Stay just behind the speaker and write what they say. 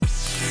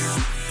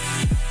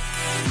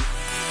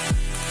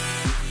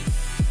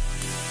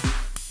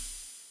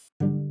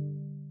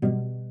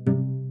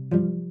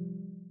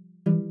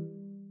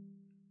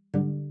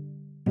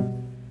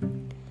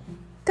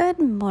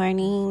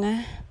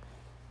morning.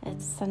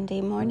 It's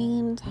Sunday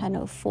morning,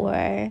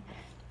 10:04.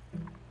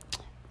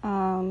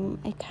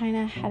 I kind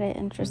of had an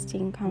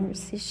interesting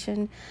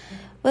conversation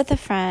with a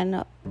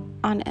friend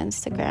on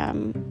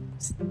Instagram.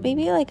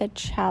 Maybe like a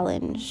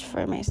challenge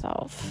for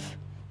myself,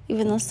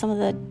 even though some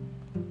of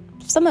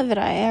it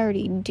I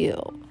already do,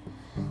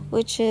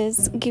 which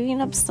is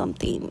giving up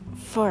something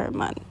for a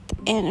month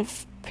and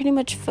pretty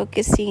much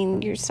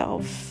focusing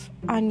yourself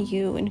on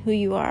you and who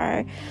you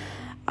are.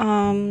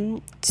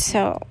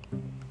 So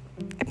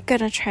I'm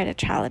gonna try to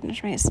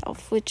challenge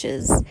myself, which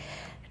is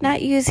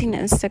not using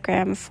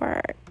Instagram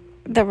for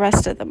the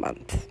rest of the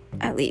month,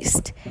 at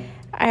least.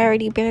 I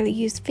already barely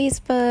use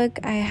Facebook.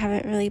 I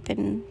haven't really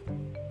been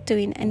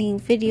doing any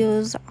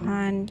videos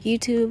on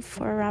YouTube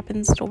for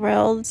Robin's Little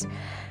Worlds,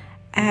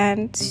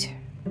 and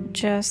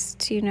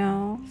just,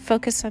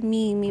 focus on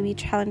me, maybe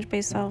challenge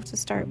myself to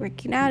start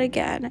working out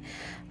again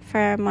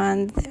for a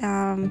month.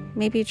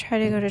 Maybe try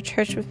to go to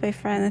church with my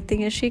friend. The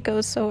thing is, she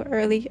goes so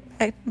early,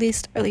 at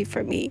least early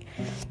for me,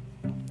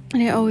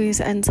 and it always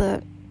ends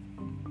up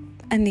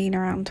ending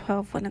around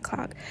 1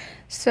 o'clock.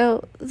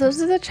 So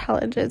those are the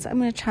challenges. I'm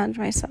going to challenge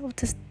myself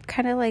to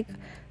kind of like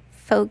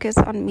focus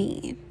on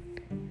me,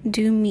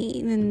 do me,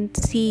 and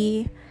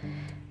see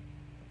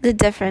the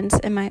difference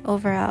in my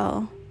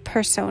overall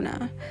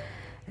persona.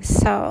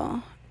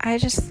 So I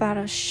just thought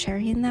of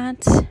sharing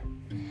that.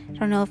 I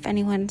don't know if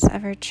anyone's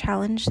ever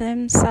challenged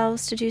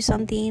themselves to do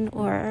something,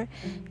 or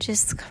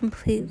just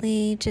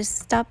completely just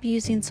stop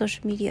using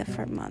social media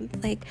for a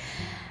month. Like,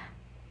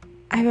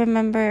 I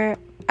remember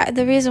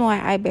the reason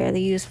why I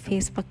barely use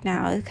Facebook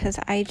now is because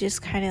I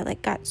just kind of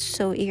like got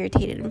so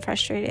irritated and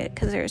frustrated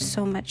because there's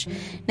so much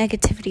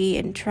negativity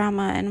and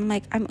drama, and I'm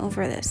like, I'm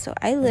over this. So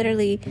I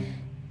literally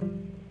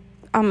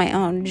on my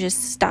own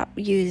just stopped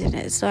using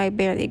it. So I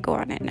barely go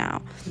on it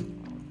now.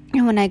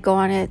 And when I go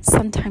on it,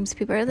 sometimes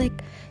people are like,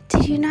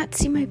 did you not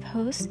see my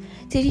post?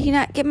 Did you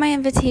not get my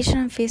invitation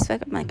on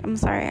Facebook? I'm like, I'm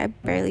sorry, I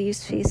barely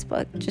use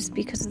Facebook just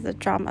because of the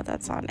drama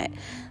that's on it.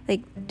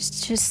 Like,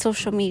 it's just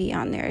social media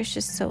on there. It's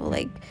just so,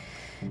 like,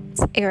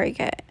 it's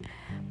arrogant.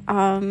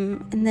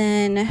 And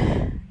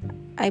then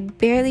I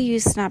barely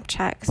use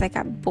Snapchat because I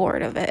got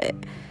bored of it.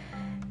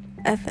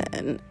 And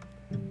then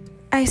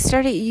I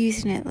started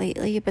using it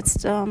lately, but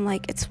still I'm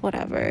like, it's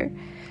whatever.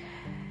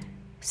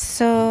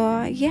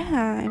 So,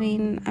 yeah,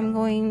 I'm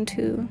going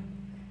to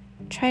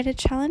try to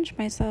challenge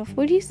myself.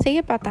 What do you say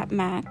about that,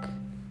 Mac?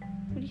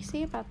 What do you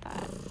say about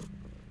that?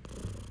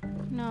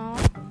 No,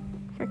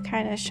 we're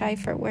kind of shy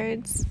for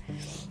words.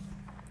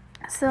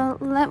 So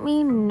let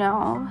me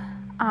know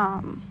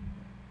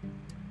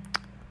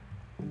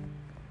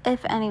if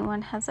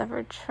anyone has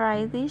ever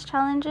tried these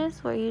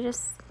challenges where you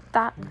just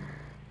stop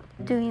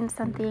doing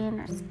something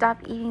or stop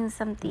eating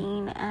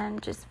something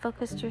and just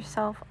focus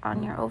yourself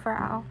on your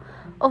overall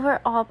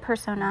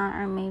persona,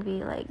 or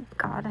maybe like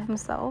God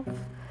himself.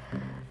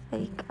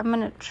 Like, I'm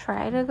gonna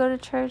try to go to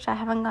church. I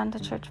haven't gone to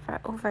church for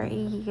over a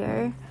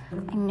year.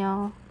 I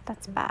know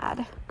that's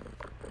bad,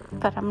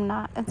 but I'm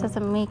not. It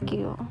doesn't make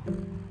you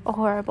a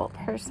horrible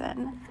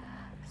person.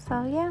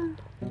 So yeah,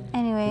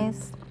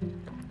 anyways,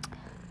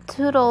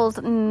 toodles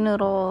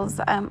noodles,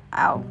 I'm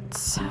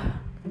out.